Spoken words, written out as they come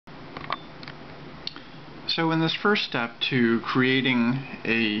So in this first step to creating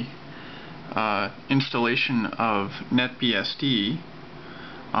a installation of Netbsd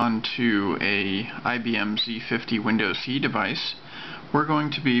onto a IBM Z50 Windows C device, we're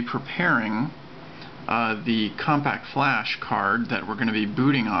going to be preparing the compact flash card that we're going to be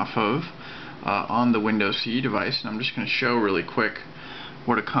booting off of on the Windows C device. And I'm just going to show really quick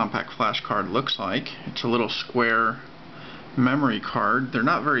what a compact flash card looks like. It's a little square memory card. They're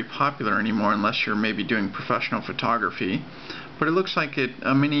not very popular anymore unless you're maybe doing professional photography, but it looks like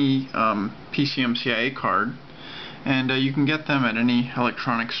a mini PCMCIA card, and you can get them at any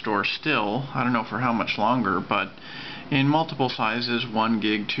electronics store still. I don't know for how much longer, but in multiple sizes: 1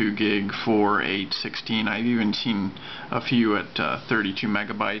 gig, 2 gig, 4, 8, 16. I've even seen a few at 32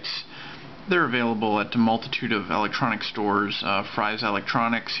 megabytes. They're available at a multitude of electronic stores. Fry's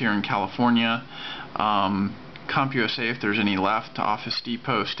Electronics here in California, CompUSA if there's any left, Office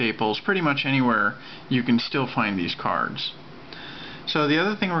Depot, Staples, pretty much anywhere you can still find these cards. So the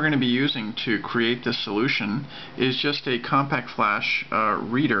other thing we're going to be using to create this solution is just a compact flash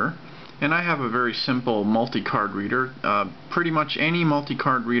reader, and I have a very simple multi-card reader. Pretty much any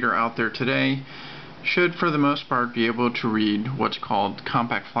multi-card reader out there today should for the most part be able to read what's called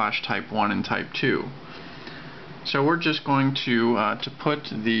compact flash type 1 and type 2. So we're just going to put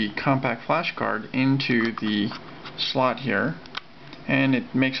the compact flash card into the slot here, and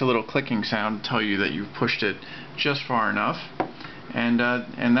it makes a little clicking sound to tell you that you've pushed it just far enough, and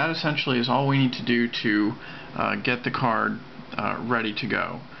that essentially is all we need to do to get the card ready to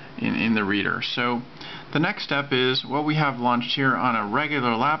go in the reader. So the next step is what we have launched here on a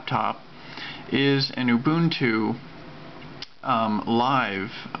regular laptop is an Ubuntu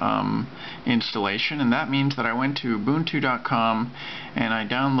live installation, and that means that I went to ubuntu.com and I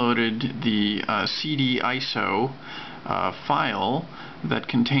downloaded the CD ISO file that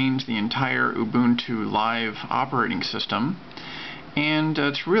contains the entire Ubuntu live operating system. And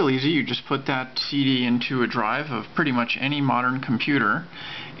it's real easy. You just put that CD into a drive of pretty much any modern computer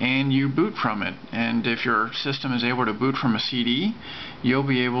and you boot from it. And if your system is able to boot from a CD, you'll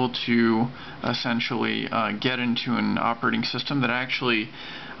be able to essentially get into an operating system that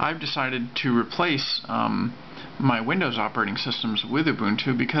I've decided to replace my Windows operating systems with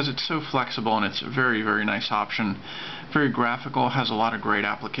Ubuntu because it's so flexible and it's a very, very nice option. Very graphical, has a lot of great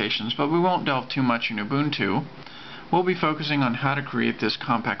applications, but we won't delve too much in Ubuntu. We'll be focusing on how to create this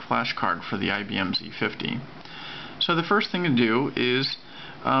compact flash card for the IBM Z50. So the first thing to do is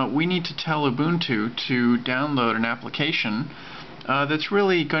we need to tell Ubuntu to download an application that's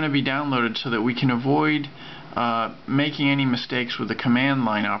really going to be downloaded so that we can avoid making any mistakes with the command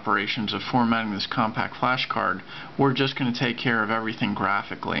line operations of formatting this compact flash card. We're just going to take care of everything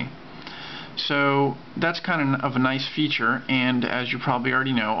graphically. So that's kind of a nice feature, and as you probably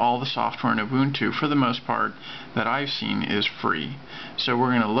already know, all the software in Ubuntu, for the most part, that I've seen is free. So we're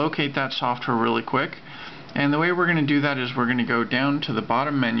going to locate that software really quick, and the way we're going to do that is we're going to go down to the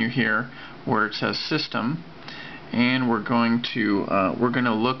bottom menu here where it says System, and we're going to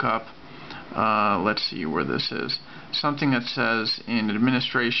look up, let's see where this is, something that says in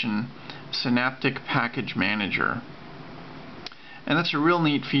Administration Synaptic Package Manager. And that's a real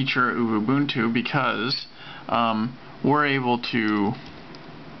neat feature of Ubuntu because we're able to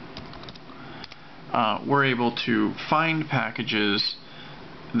find packages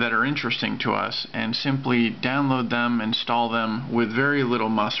that are interesting to us and simply download them, install them with very little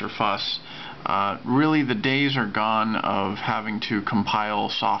muss or fuss. Really, the days are gone of having to compile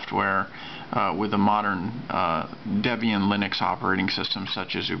software with a modern Debian Linux operating system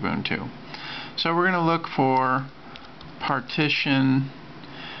such as Ubuntu. So we're going to look for partition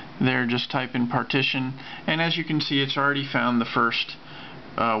there. Just type in partition, and as you can see, it's already found the first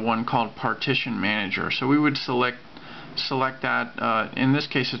one called Partition Manager. So we would select that. In this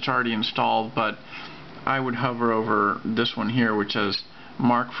case it's already installed, but I would hover over this one here which says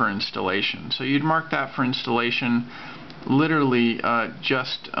mark for installation. So you'd mark that for installation, literally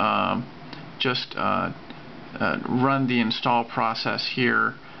just run the install process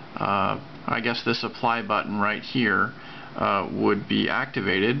here. I guess this apply button right here would be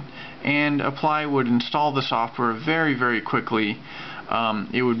activated, and apply would install the software very, very quickly.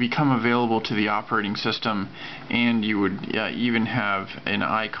 It would become available to the operating system, and you would even have an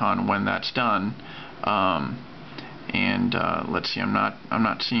icon when that's done. Let's see, I'm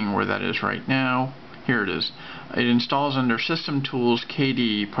not seeing where that is right now. Here it is. It installs under System Tools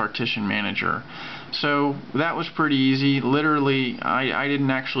KDE Partition Manager. So that was pretty easy. Literally, I didn't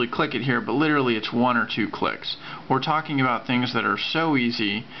actually click it here, but literally it's 1 or 2 clicks. We're talking about things that are so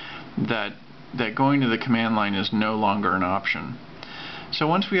easy that going to the command line is no longer an option. So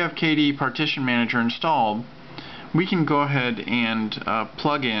once we have KDE Partition Manager installed, we can go ahead and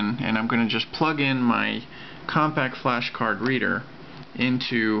plug in, and I'm going to just plug in my compact flash card reader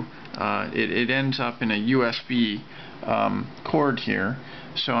into it ends up in a USB cord here,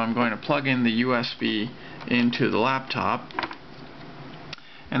 so I'm going to plug in the USB into the laptop,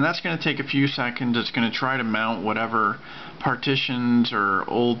 and that's going to take a few seconds. It's going to try to mount whatever partitions or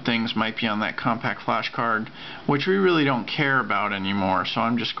old things might be on that compact flash card, which we really don't care about anymore. So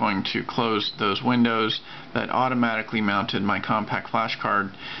I'm just going to close those windows that automatically mounted my compact flash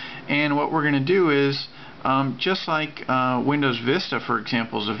card. And what we're going to do is, just like Windows Vista, for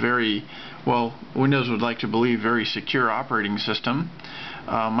example, is a very, well, Windows would like to believe, very secure operating system.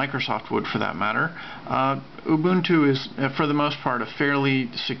 Microsoft would, for that matter. Ubuntu is, for the most part, a fairly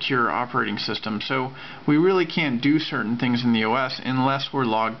secure operating system, so we really can't do certain things in the OS unless we're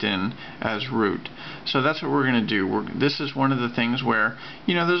logged in as root. So that's what we're going to do. This is one of the things where,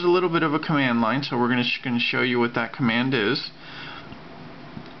 you know, there's a little bit of a command line, so we're going to show you what that command is.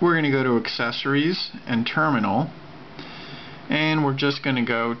 We're going to go to Accessories and Terminal, and we're just going to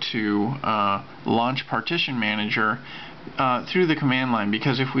go to Launch Partition Manager through the command line,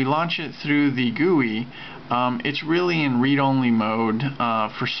 because if we launch it through the GUI, it's really in read-only mode.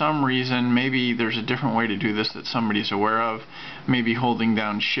 For some reason, maybe there's a different way to do this that somebody's aware of, maybe holding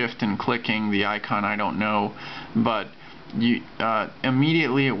down Shift and clicking the icon, I don't know, but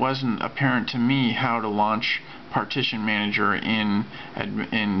immediately it wasn't apparent to me how to launch Partition Manager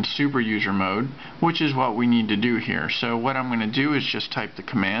in super user mode, which is what we need to do here. So what I'm going to do is just type the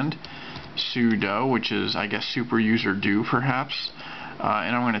command sudo, which is, I guess, super user do perhaps,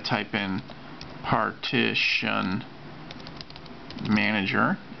 and I'm going to type in Partition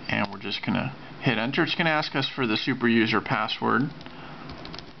Manager, and we're just going to hit enter. It's going to ask us for the super user password,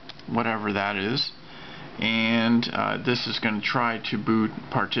 whatever that is, and this is going to try to boot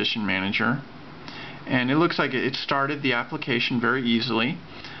Partition Manager. And it looks like it started the application very easily.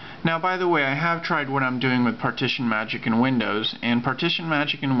 Now, by the way, I have tried what I'm doing with Partition Magic in Windows, and Partition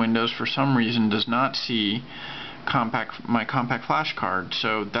Magic in Windows for some reason does not see my compact flash card.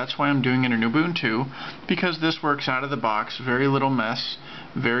 So that's why I'm doing it in Ubuntu, because this works out of the box, very little mess,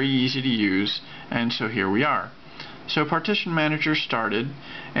 very easy to use, and so here we are. So Partition Manager started,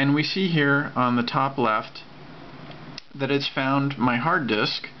 and we see here on the top left that it's found my hard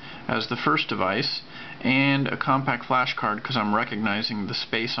disk as the first device, and a compact flash card, because I'm recognizing the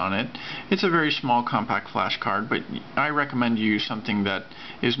space on it. It's a very small compact flash card, but I recommend you use something that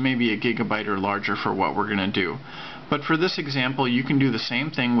is maybe a gigabyte or larger for what we're going to do. But for this example, you can do the same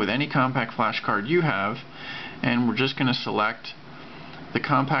thing with any compact flash card you have, and we're just going to select the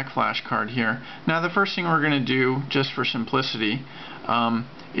compact flash card here. Now, the first thing we're going to do, just for simplicity,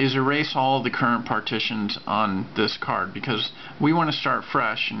 is erase all the current partitions on this card, because we want to start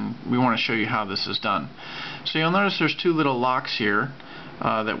fresh and we want to show you how this is done. So you'll notice there's two little locks here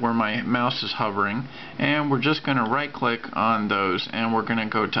where my mouse is hovering, and we're just going to right click on those, and we're going to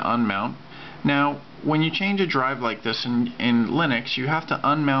go to unmount. Now, when you change a drive like this in Linux, you have to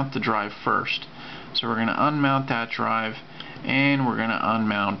unmount the drive first. So we're going to unmount that drive, and we're going to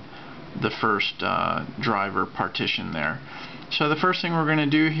unmount the first drive or partition there. So the first thing we're going to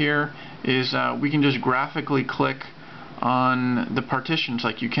do here is we can just graphically click on the partitions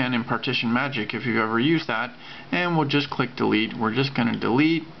like you can in Partition Magic if you've ever used that, and we'll just click delete. We're just going to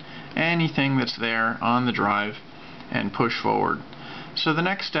delete anything that's there on the drive and push forward. So the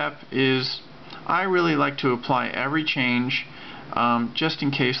next step is, I really like to apply every change just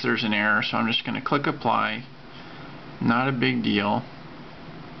in case there's an error, so I'm just going to click apply, not a big deal,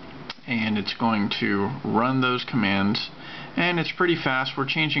 and it's going to run those commands, and it's pretty fast. We're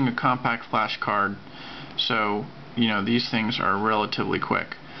changing a compact flash card, so you know, these things are relatively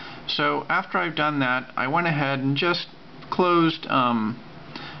quick. So after I've done that, I went ahead and just closed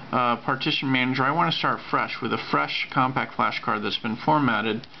Partition Manager. I want to start fresh with a fresh compact flash card that's been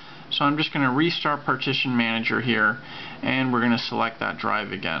formatted, so I'm just going to restart Partition Manager here, and we're going to select that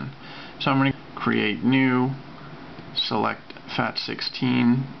drive again. So I'm going to create new, select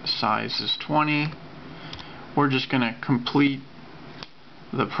FAT16, size is 20. We're just going to complete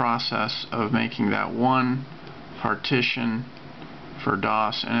the process of making that one partition for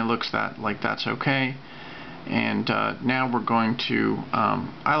DOS, and it looks like that's okay. And now we're going to,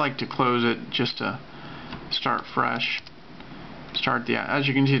 I like to close it just to start fresh. As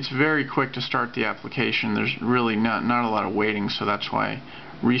you can see, it's very quick to start the application. There's really not a lot of waiting, so that's why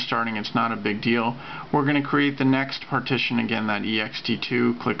restarting it's not a big deal. We're going to create the next partition again, that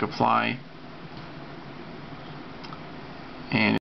ext2, click apply, and